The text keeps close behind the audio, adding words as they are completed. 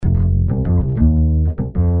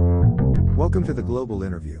Welcome to the Global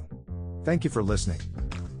Interview. Thank you for listening.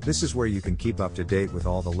 This is where you can keep up to date with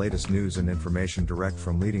all the latest news and information direct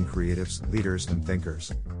from leading creatives, leaders, and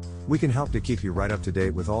thinkers. We can help to keep you right up to date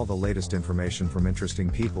with all the latest information from interesting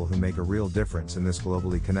people who make a real difference in this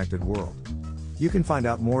globally connected world. You can find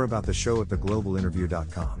out more about the show at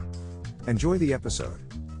theglobalinterview.com. Enjoy the episode.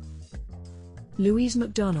 Louise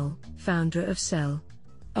McDonnell, founder of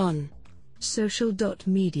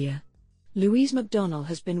SellOnSocial.Media. Louise McDonnell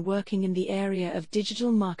has been working in the area of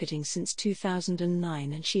digital marketing since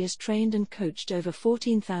 2009, and she has trained and coached over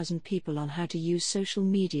 14,000 people on how to use social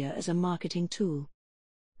media as a marketing tool.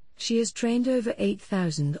 She has trained over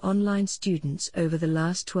 8,000 online students over the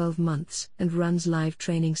last 12 months and runs live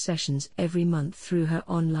training sessions every month through her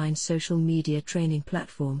online social media training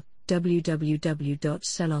platform,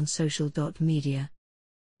 www.SellOnSocial.Media.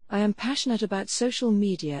 I am passionate about social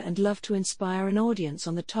media and love to inspire an audience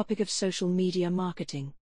on the topic of social media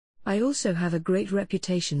marketing. I also have a great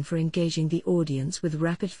reputation for engaging the audience with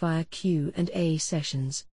rapid-fire Q&A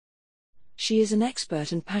sessions. She is an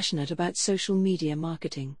expert and passionate about social media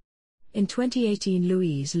marketing. In 2018,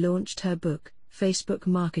 Louise launched her book, Facebook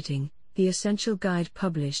Marketing, The Essential Guide,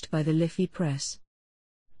 published by the Liffey Press.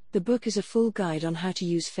 The book is a full guide on how to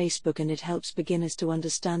use Facebook, and it helps beginners to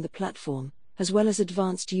understand the platform, as well as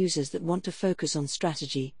advanced users that want to focus on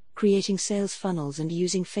strategy, creating sales funnels, and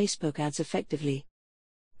using Facebook ads effectively.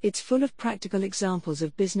 It's full of practical examples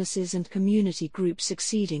of businesses and community groups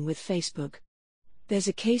succeeding with Facebook. There's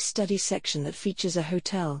a case study section that features a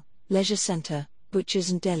hotel, leisure center,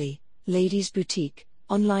 butchers and deli, ladies boutique,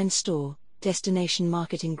 online store, destination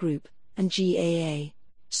marketing group, and GAA,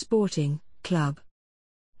 sporting club.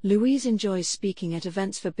 Louise enjoys speaking at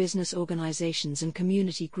events for business organizations and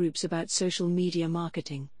community groups about social media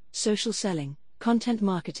marketing, social selling, content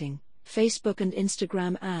marketing, Facebook and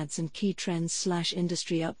Instagram ads, and key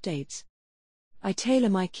trends/industry updates. I tailor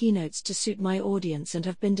my keynotes to suit my audience and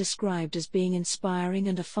have been described as being inspiring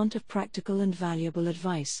and a font of practical and valuable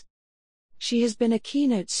advice. She has been a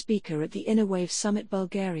keynote speaker at the Innerwave Summit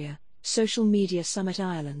Bulgaria, Social Media Summit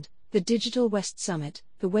Ireland, the Digital West Summit,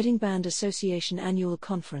 the Wedding Band Association Annual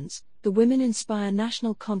Conference, the Women Inspire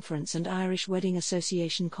National Conference, and Irish Wedding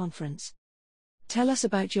Association Conference. Tell us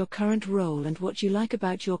about your current role and what you like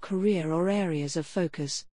about your career or areas of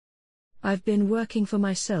focus. I've been working for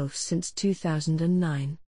myself since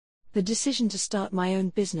 2009. The decision to start my own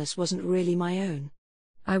business wasn't really my own.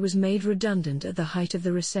 I was made redundant at the height of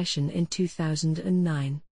the recession in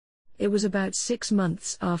 2009. It was about 6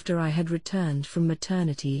 months after I had returned from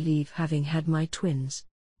maternity leave, having had my twins.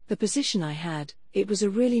 The position I had, it was a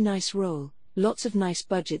really nice role, lots of nice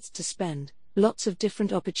budgets to spend, lots of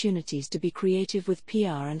different opportunities to be creative with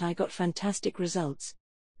PR, and I got fantastic results.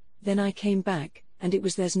 Then I came back, and it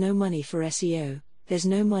was there's no money for SEO, there's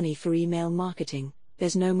no money for email marketing,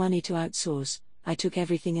 there's no money to outsource. I took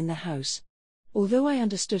everything in the house. Although I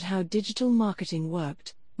understood how digital marketing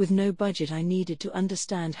worked, with no budget I needed to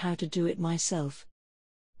understand how to do it myself.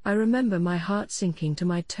 I remember my heart sinking to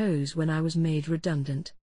my toes when I was made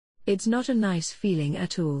redundant. It's not a nice feeling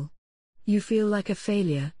at all. You feel like a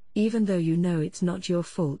failure, even though you know it's not your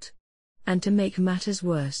fault. And to make matters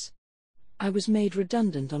worse, I was made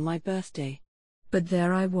redundant on my birthday. But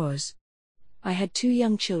there I was. I had 2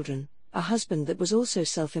 young children, a husband that was also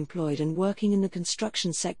self-employed and working in the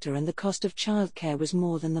construction sector, and the cost of childcare was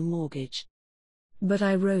more than the mortgage. But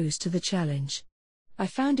I rose to the challenge. I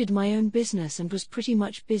founded my own business and was pretty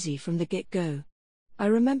much busy from the get-go. I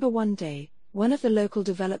remember one day, one of the local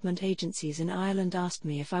development agencies in Ireland asked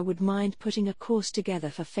me if I would mind putting a course together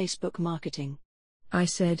for Facebook marketing. I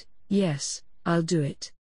said, yes, I'll do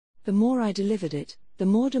it. The more I delivered it, the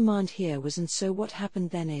more demand here was, and so what happened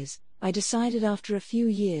then is, I decided after a few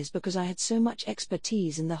years, because I had so much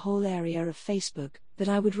expertise in the whole area of Facebook, that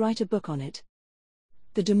I would write a book on it.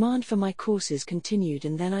 The demand for my courses continued,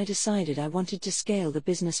 and then I decided I wanted to scale the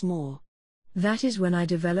business more. That is when I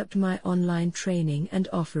developed my online training and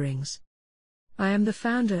offerings. I am the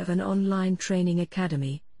founder of an online training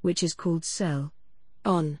academy, which is called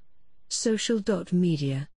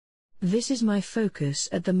SellOnSocial.Media. This is my focus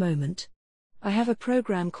at the moment. I have a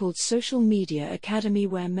program called Social Media Academy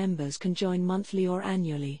where members can join monthly or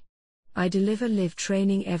annually. I deliver live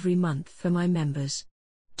training every month for my members.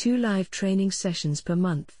 2 live training sessions per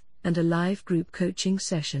month, and a live group coaching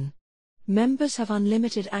session. Members have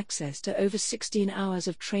unlimited access to over 16 hours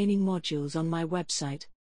of training modules on my website.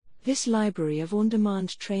 This library of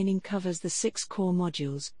on-demand training covers the 6 core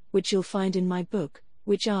modules, which you'll find in my book,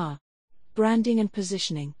 which are branding and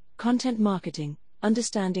positioning, content marketing,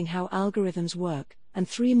 understanding how algorithms work, and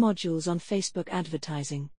 3 modules on Facebook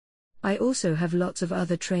advertising. I also have lots of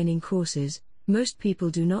other training courses. Most people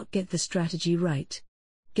do not get the strategy right.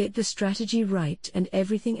 Get the strategy right and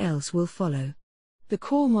everything else will follow. The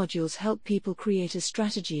core modules help people create a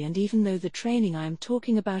strategy, and even though the training I am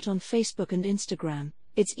talking about on Facebook and Instagram,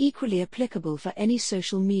 it's equally applicable for any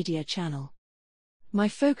social media channel. My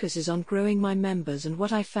focus is on growing my members, and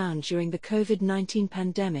what I found during the COVID-19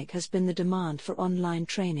 pandemic has been the demand for online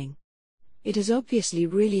training. It has obviously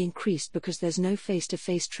really increased because there's no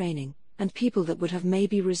face-to-face training, and people that would have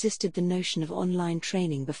maybe resisted the notion of online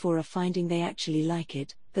training before are finding they actually like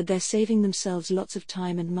it, that they're saving themselves lots of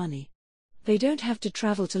time and money. They don't have to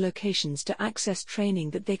travel to locations to access training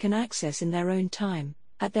that they can access in their own time,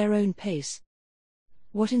 at their own pace.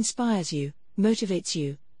 What inspires you, motivates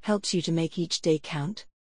you, helps you to make each day count?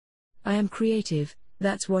 I am creative,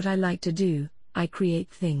 that's what I like to do, I create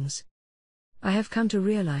things. I have come to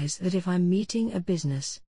realize that if I'm meeting a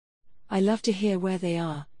business, I love to hear where they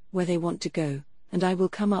are, where they want to go, and I will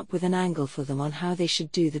come up with an angle for them on how they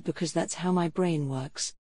should do that, because that's how my brain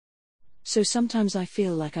works. So sometimes I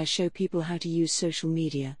feel like I show people how to use social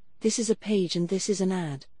media. This is a page and this is an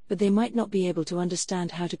ad, but they might not be able to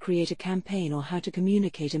understand how to create a campaign or how to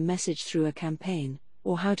communicate a message through a campaign,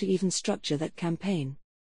 or how to even structure that campaign.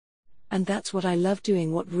 And that's what I love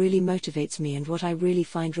doing. What really motivates me and what I really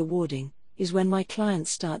find rewarding is when my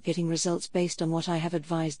clients start getting results based on what I have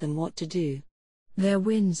advised them what to do. Their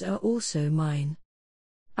wins are also mine.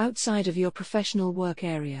 Outside of your professional work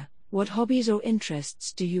area, what hobbies or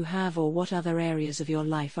interests do you have, or what other areas of your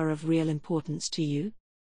life are of real importance to you?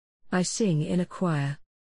 I sing in a choir.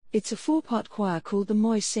 It's a 4-part choir called the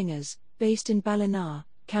Moy Singers, based in Ballina,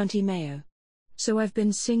 County Mayo. So I've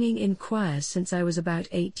been singing in choirs since I was about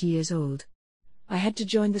 8 years old. I had to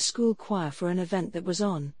join the school choir for an event that was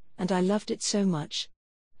on, and I loved it so much.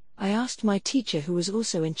 I asked my teacher, who was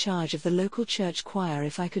also in charge of the local church choir,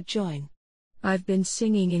 if I could join. I've been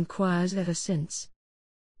singing in choirs ever since.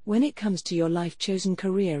 When it comes to your life-chosen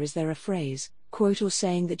career, is there a phrase, quote, or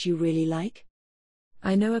saying that you really like?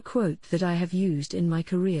 I know a quote that I have used in my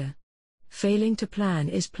career. Failing to plan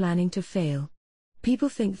is planning to fail. People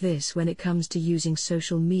think this when it comes to using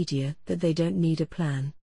social media, that they don't need a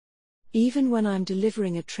plan. Even when I'm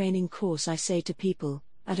delivering a training course, I say to people,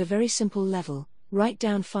 at a very simple level, write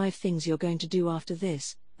down 5 things you're going to do after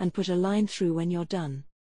this, and put a line through when you're done.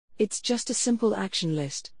 It's just a simple action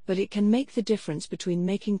list, but it can make the difference between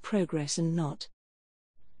making progress and not.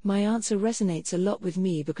 My answer resonates a lot with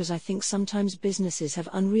me because I think sometimes businesses have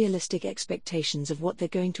unrealistic expectations of what they're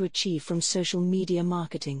going to achieve from social media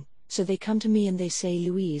marketing, so they come to me and they say,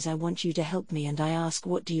 Louise, I want you to help me, and I ask,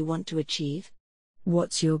 what do you want to achieve?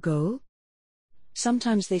 What's your goal?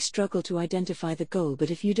 Sometimes they struggle to identify the goal,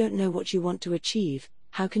 but if you don't know what you want to achieve,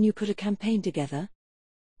 how can you put a campaign together?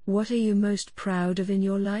 What are you most proud of in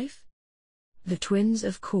your life? The twins,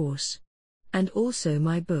 of course. And also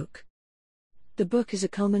my book. The book is a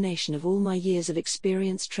culmination of all my years of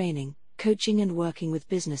experience training, coaching and working with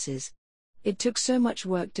businesses. It took so much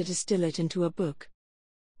work to distill it into a book.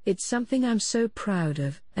 It's something I'm so proud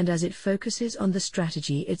of, and as it focuses on the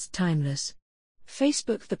strategy, it's timeless.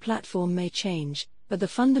 Facebook, the platform, may change, but the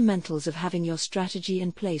fundamentals of having your strategy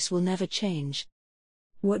in place will never change.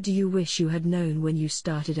 What do you wish you had known when you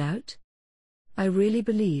started out? I really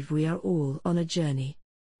believe we are all on a journey.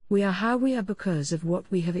 We are how we are because of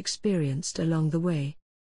what we have experienced along the way.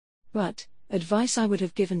 But, advice I would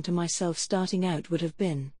have given to myself starting out would have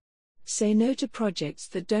been: say no to projects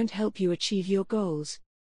that don't help you achieve your goals.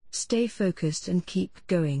 Stay focused and keep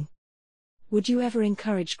going. Would you ever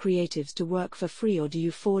encourage creatives to work for free, or do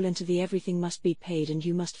you fall into the everything must be paid and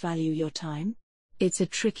you must value your time? It's a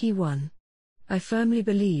tricky one. I firmly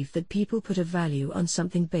believe that people put a value on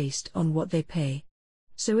something based on what they pay.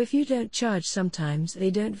 So if you don't charge, sometimes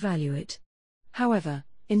they don't value it. However,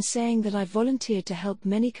 in saying that, I've volunteered to help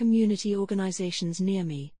many community organizations near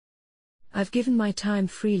me. I've given my time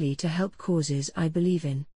freely to help causes I believe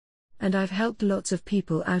in. And I've helped lots of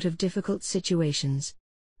people out of difficult situations.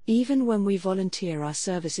 Even when we volunteer our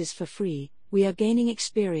services for free, we are gaining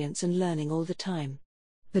experience and learning all the time.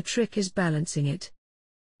 The trick is balancing it.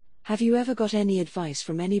 Have you ever got any advice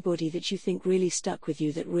from anybody that you think really stuck with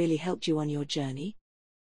you, that really helped you on your journey?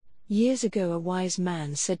 Years ago, a wise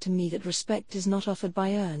man said to me that respect is not offered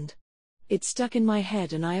by earned. It stuck in my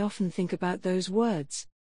head and I often think about those words.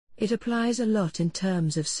 It applies a lot in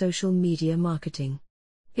terms of social media marketing.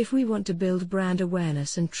 If we want to build brand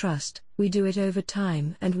awareness and trust, we do it over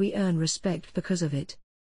time and we earn respect because of it.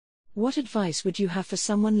 What advice would you have for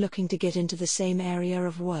someone looking to get into the same area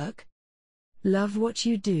of work? Love what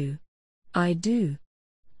you do. I do.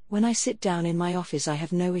 When I sit down in my office, I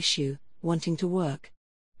have no issue wanting to work.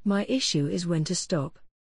 My issue is when to stop.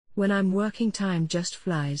 When I'm working, time just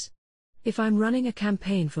flies. If I'm running a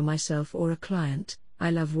campaign for myself or a client, I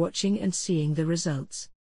love watching and seeing the results.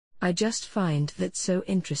 I just find that so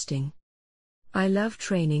interesting. I love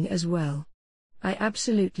training as well. I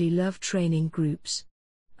absolutely love training groups.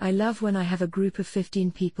 I love when I have a group of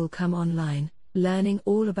 15 people come online, learning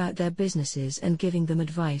all about their businesses and giving them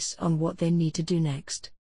advice on what they need to do next.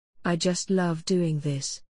 I just love doing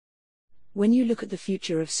this. When you look at the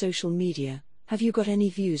future of social media, have you got any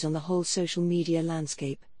views on the whole social media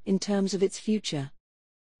landscape, in terms of its future?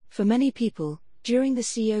 For many people, during the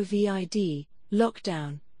COVID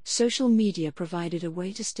lockdown, social media provided a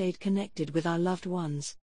way to stay connected with our loved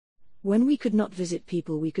ones. When we could not visit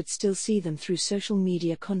people, we could still see them through social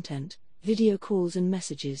media content, video calls and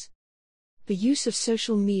messages. The use of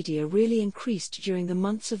social media really increased during the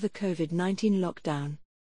months of the COVID-19 lockdown.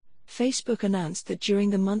 Facebook announced that during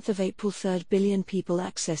the month of April 3 billion people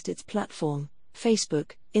accessed its platform,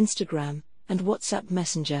 Facebook, Instagram, and WhatsApp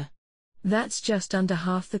Messenger. That's just under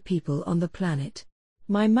half the people on the planet.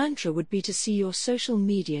 My mantra would be to see your social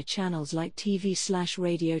media channels like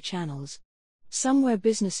TV/radio channels. Somewhere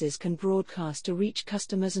businesses can broadcast to reach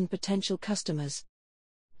customers and potential customers.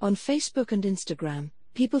 On Facebook and Instagram,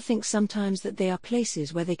 people think sometimes that they are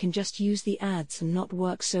places where they can just use the ads and not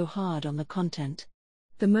work so hard on the content.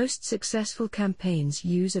 The most successful campaigns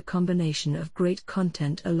use a combination of great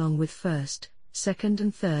content along with first, second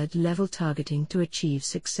and third level targeting to achieve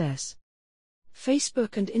success.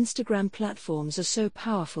 Facebook and Instagram platforms are so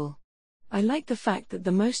powerful. I like the fact that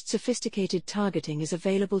the most sophisticated targeting is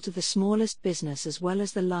available to the smallest business as well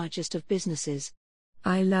as the largest of businesses.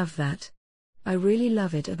 I love that. I really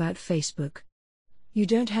love it about Facebook. You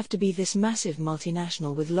don't have to be this massive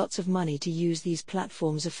multinational with lots of money to use these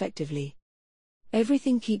platforms effectively.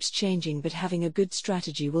 Everything keeps changing, but having a good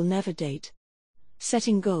strategy will never date.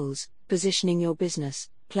 Setting goals, positioning your business,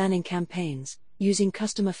 planning campaigns, using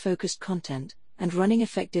customer-focused content, and running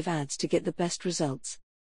effective ads to get the best results.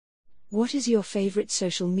 What is your favorite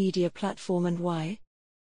social media platform and why?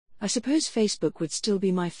 I suppose Facebook would still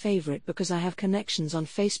be my favorite because I have connections on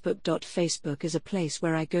Facebook. Facebook is a place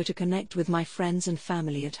where I go to connect with my friends and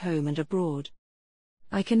family at home and abroad.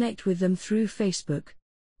 I connect with them through Facebook.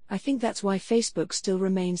 I think that's why Facebook still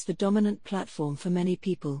remains the dominant platform for many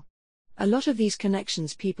people. A lot of these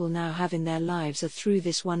connections people now have in their lives are through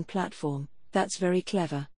this one platform. That's very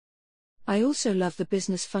clever. I also love the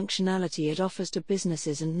business functionality it offers to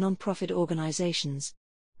businesses and non-profit organizations.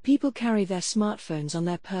 People carry their smartphones on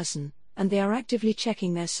their person, and they are actively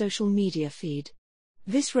checking their social media feed.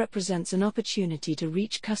 This represents an opportunity to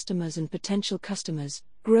reach customers and potential customers,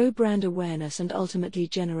 grow brand awareness and ultimately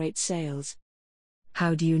generate sales.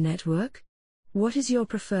 How do you network? What is your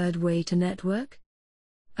preferred way to network?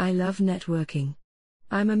 I love networking.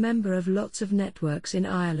 I'm a member of lots of networks in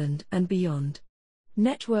Ireland and beyond.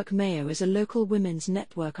 Network Mayo is a local women's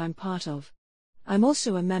network I'm part of. I'm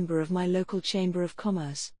also a member of my local Chamber of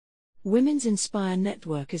Commerce. Women's Inspire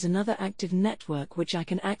Network is another active network which I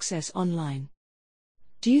can access online.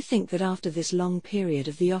 Do you think that after this long period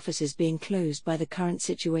of the offices being closed by the current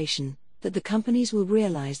situation, that the companies will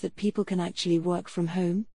realize that people can actually work from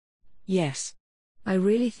home? Yes. I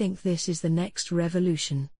really think this is the next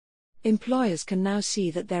revolution. Employers can now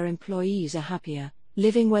see that their employees are happier,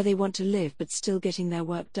 living where they want to live but still getting their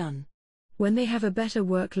work done. When they have a better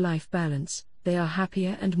work-life balance, they are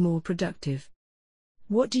happier and more productive.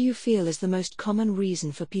 What do you feel is the most common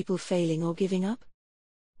reason for people failing or giving up?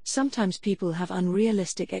 Sometimes people have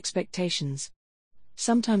unrealistic expectations.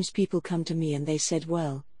 Sometimes people come to me and they said,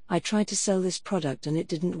 well, I tried to sell this product and it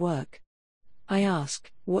didn't work. I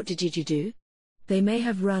ask, what did you do? They may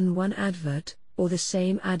have run one advert, or the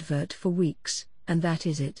same advert for weeks, and that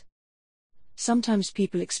is it. Sometimes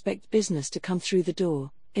people expect business to come through the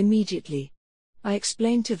door, immediately. I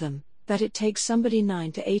explain to them that it takes somebody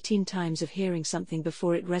 9 to 18 times of hearing something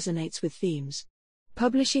before it resonates with themes.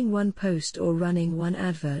 Publishing one post or running one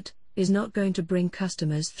advert is not going to bring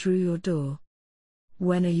customers through your door.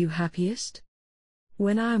 When are you happiest?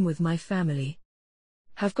 When I am with my family.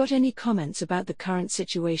 Have got any comments about the current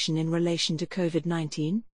situation in relation to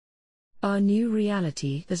COVID-19? Our new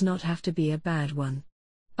reality does not have to be a bad one.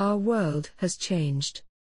 Our world has changed.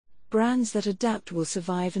 Brands that adapt will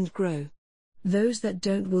survive and grow. Those that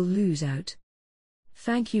don't will lose out.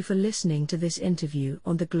 Thank you for listening to this interview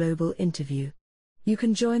on The Global Interview. You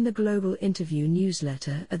can join the Global Interview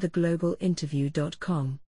newsletter at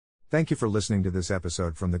theglobalinterview.com. Thank you for listening to this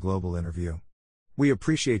episode from The Global Interview. We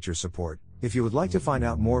appreciate your support. If you would like to find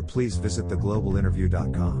out more, please visit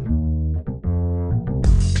theglobalinterview.com.